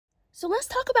So let's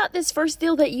talk about this first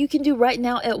deal that you can do right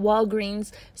now at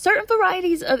Walgreens. Certain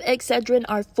varieties of Excedrin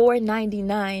are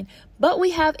 $4.99, but we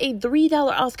have a $3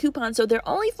 off coupon, so they're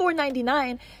only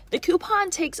 $4.99. The coupon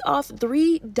takes off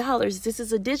 $3. This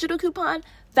is a digital coupon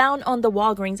found on the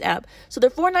Walgreens app. So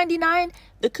they're $4.99.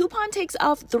 The coupon takes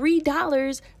off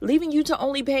 $3, leaving you to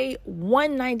only pay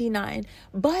 $1.99.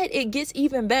 But it gets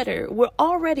even better. We're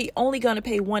already only going to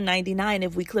pay $1.99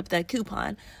 if we clip that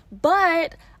coupon.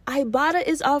 But Ibotta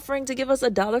is offering to give us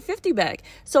 $1.50 back.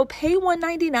 So pay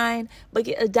 $1.99, but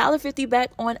get $1.50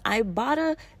 back on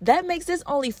Ibotta. That makes this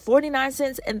only 49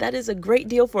 cents, and that is a great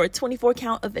deal for a 24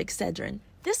 count of Excedrin.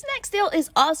 This next deal is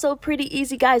also pretty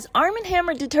easy, guys. Arm &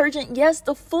 Hammer detergent, yes,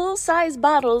 the full-size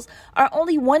bottles are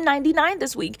only $1.99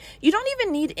 this week. You don't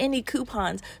even need any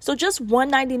coupons, so just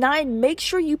 $1.99. Make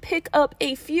sure you pick up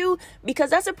a few because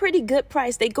that's a pretty good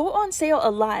price. They go on sale a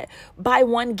lot. Buy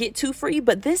one, get two free,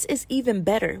 but this is even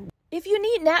better. If you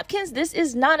need napkins, this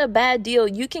is not a bad deal.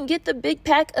 You can get the big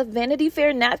pack of Vanity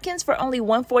Fair napkins for only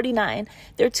 $1.49.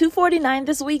 They're $2.49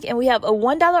 this week, and we have a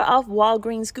 $1 off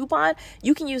Walgreens coupon.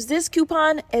 You can use this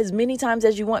coupon as many times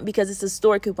as you want because it's a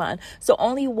store coupon. So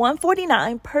only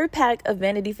 $1.49 per pack of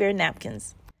Vanity Fair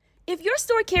napkins. If your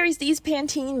store carries these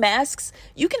Pantene masks,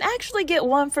 you can actually get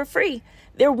one for free.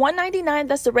 They're $1.99,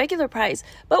 that's the regular price,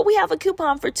 but we have a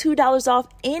coupon for $2 off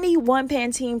any one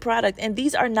Pantene product, and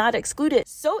these are not excluded.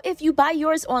 So if you buy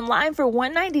yours online for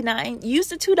 $1.99, use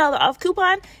the $2 off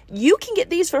coupon, you can get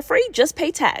these for free, just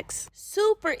pay tax.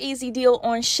 Super easy deal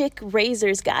on Schick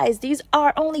razors, guys. These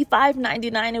are only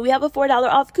 $5.99, and we have a $4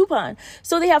 off coupon.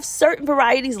 So they have certain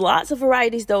varieties, lots of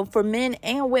varieties though, for men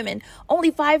and women,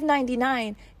 only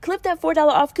 $5.99. Clip that $4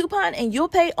 off coupon and you'll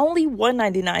pay only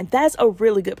 $1.99. That's a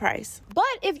really good price. But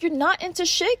if you're not into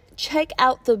Schick, check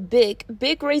out the Bic.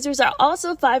 Bic razors are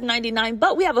also $5.99,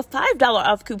 but we have a $5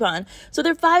 off coupon. So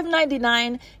they're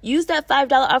 $5.99. Use that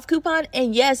 $5 off coupon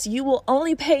and yes, you will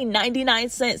only pay 99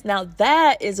 cents. Now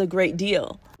that is a great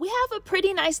deal. We have a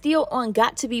pretty nice deal on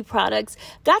Got To Be products.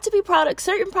 Got To Be products,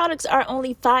 certain products are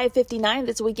only $5.59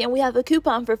 this weekend. We have a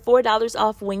coupon for $4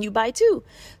 off when you buy two.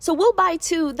 So we'll buy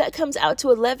two. That comes out to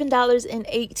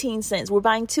 $11.18. We're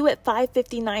buying two at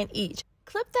 $5.59 each.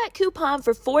 Clip that coupon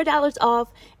for $4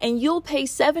 off and you'll pay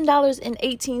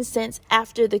 $7.18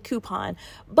 after the coupon.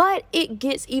 But it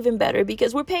gets even better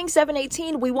because we're paying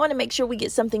 $7.18. We want to make sure we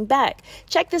get something back.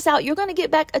 Check this out. You're going to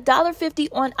get back $1.50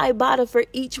 on Ibotta for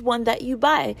each one that you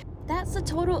buy. That's a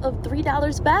total of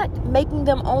 $3 back, making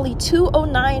them only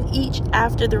 $2.09 each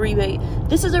after the rebate.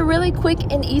 This is a really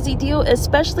quick and easy deal,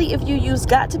 especially if you use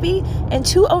Got To Be, and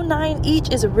 $2.09 each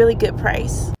is a really good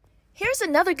price. Here's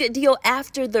another good deal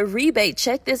after the rebate.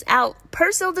 Check this out.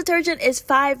 Persil detergent is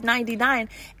 $5.99 and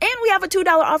we have a $2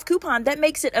 off coupon. That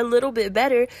makes it a little bit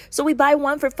better. So we buy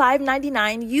one for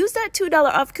 $5.99. Use that $2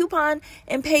 off coupon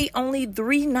and pay only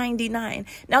 $3.99.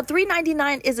 Now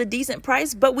 $3.99 is a decent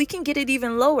price, but we can get it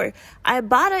even lower.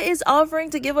 Ibotta is offering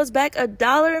to give us back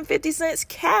 $1.50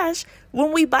 cash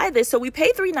when we buy this. So we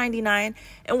pay $3.99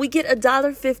 and we get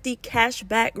 $1.50 cash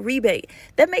back rebate.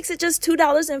 That makes it just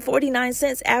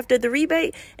 $2.49 after the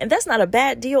rebate, and that's not a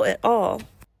bad deal at all.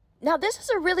 Now, this is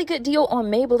a really good deal on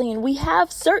Maybelline. We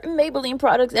have certain Maybelline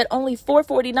products at only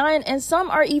 $4.49 and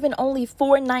some are even only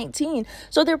 $4.19.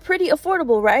 So they're pretty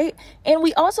affordable, right? And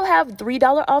we also have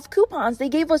 $3 off coupons. They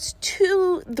gave us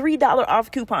two $3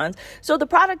 off coupons. So the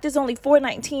product is only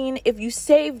 $4.19. If you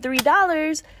save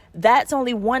 $3, that's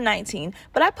only $1.19.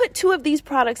 But I put two of these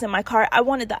products in my cart. I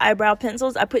wanted the eyebrow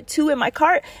pencils. I put two in my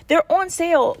cart. They're on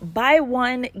sale. Buy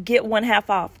one, get one half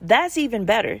off. That's even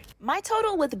better. My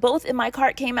total with both in my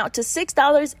cart came out to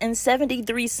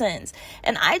 $6.73.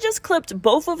 And I just clipped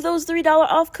both of those $3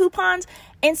 off coupons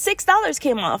and $6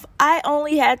 came off. I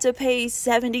only had to pay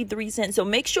 73 cents. So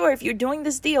make sure if you're doing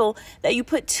this deal that you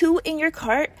put two in your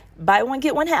cart, buy one,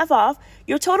 get one half off.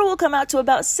 Your total will come out to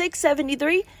about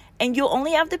 $6.73. And you'll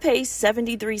only have to pay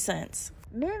 73 cents.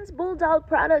 Men's Bulldog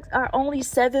products are only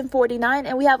 $7.49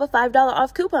 and we have a $5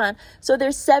 off coupon. So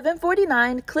there's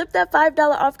 $7.49. Clip that $5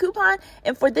 off coupon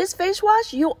and for this face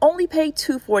wash, you'll only pay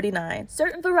 $2.49.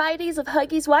 Certain varieties of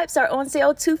Huggies wipes are on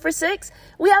sale 2 for $6.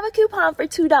 We have a coupon for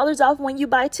 $2 off when you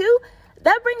buy two.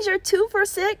 That brings your 2 for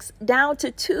 $6 down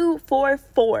to 2 for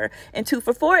 $4. And 2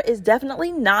 for $4 is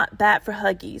definitely not bad for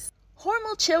Huggies.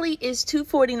 Hormel chili is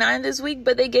 $2.49 this week,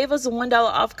 but they gave us a $1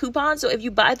 off coupon. So if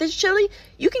you buy this chili,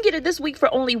 you can get it this week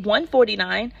for only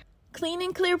 $1.49. Clean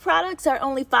and Clear products are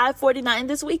only $5.49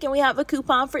 this week, and we have a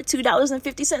coupon for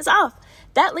 $2.50 off.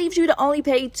 That leaves you to only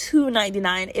pay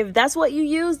 $2.99. If that's what you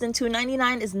use, then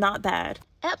 $2.99 is not bad.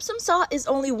 Epsom salt is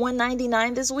only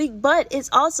 $1.99 this week, but it's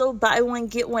also buy one,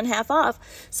 get one half off.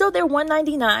 So they're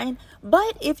 $1.99,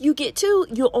 but if you get two,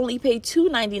 you'll only pay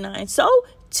 $2.99. So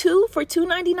two for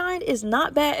 $2.99 is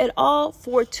not bad at all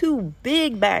for 2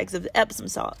 big bags of Epsom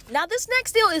salt. Now this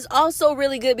next deal is also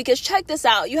really good because check this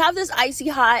out. You have this Icy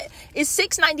Hot. It's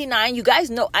 $6.99. You guys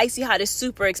know Icy Hot is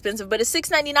super expensive, but it's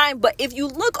 $6.99. But if you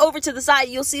look over to the side,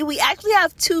 you'll see we actually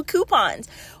have 2 coupons.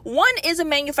 One is a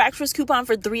manufacturer's coupon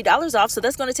for $3 off, so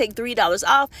that's going to take $3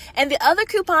 off. And the other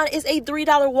coupon is a $3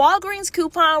 Walgreens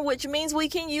coupon, which means we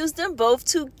can use them both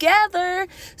together.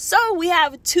 So we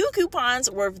have 2 coupons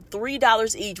worth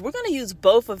 $3 each. We're going to use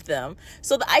both of them.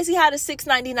 So the Icy Hot is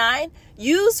 $6.99.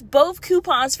 Use both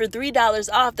coupons for $3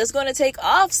 off. That's going to take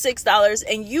off $6,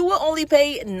 and you will only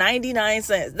pay 99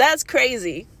 cents. That's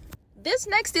crazy. This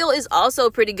next deal is also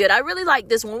pretty good. I really like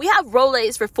this one. We have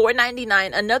Rolaids for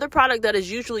 $4.99, another product that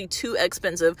is usually too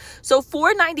expensive. So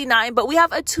 $4.99, but we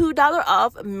have a $2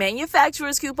 off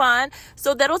manufacturer's coupon.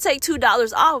 So that'll take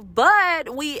 $2 off.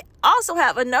 But we also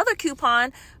have another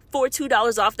coupon for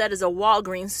 $2 off. That is a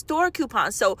Walgreens store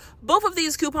coupon. So both of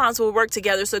these coupons will work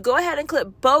together. So go ahead and click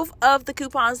both of the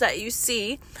coupons that you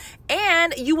see,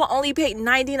 and you will only pay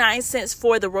 99 cents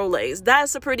for the Rolaids.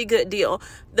 That's a pretty good deal.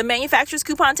 The manufacturer's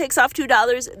coupon takes off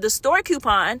 $2. The store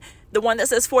coupon, the one that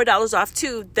says $4 off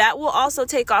too, that will also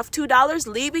take off $2,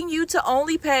 leaving you to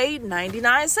only pay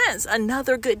 99 cents.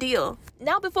 Another good deal.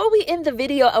 Now, before we end the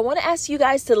video, I want to ask you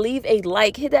guys to leave a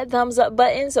like, hit that thumbs up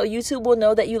button so YouTube will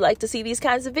know that you like to see these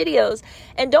kinds of videos.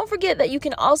 And don't forget that you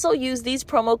can also use these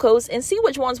promo codes and see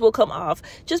which ones will come off.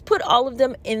 Just put all of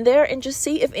them in there and just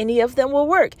see if any of them will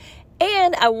work.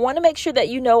 And I want to make sure that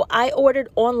you know I ordered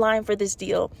online for this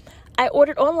deal. I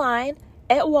ordered online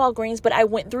at Walgreens, but I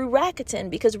went through Rakuten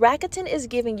because Rakuten is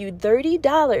giving you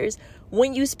 $30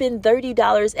 when you spend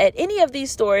 $30 at any of these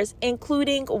stores,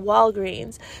 including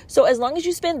Walgreens. So as long as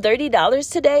you spend $30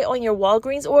 today on your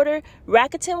Walgreens order,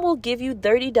 Rakuten will give you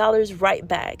 $30 right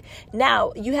back.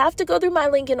 Now, you have to go through my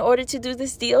link in order to do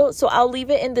this deal, so I'll leave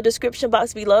it in the description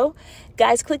box below.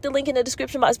 Guys, click the link in the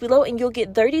description box below and you'll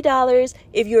get $30.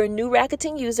 If you're a new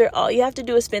Rakuten user, all you have to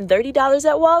do is spend $30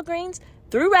 at Walgreens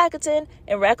through Rakuten,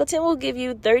 and Rakuten will give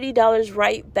you $30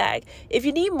 right back. If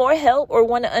you need more help or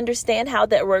want to understand how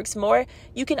that works more,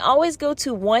 you can always go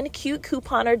to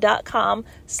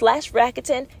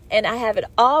onecutecouponer.com/Rakuten, and I have it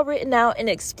all written out and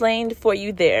explained for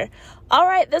you there. All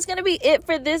right, that's going to be it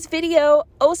for this video.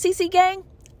 OCC gang,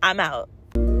 I'm out.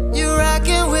 You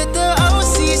rockin' with the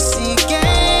OCC gang.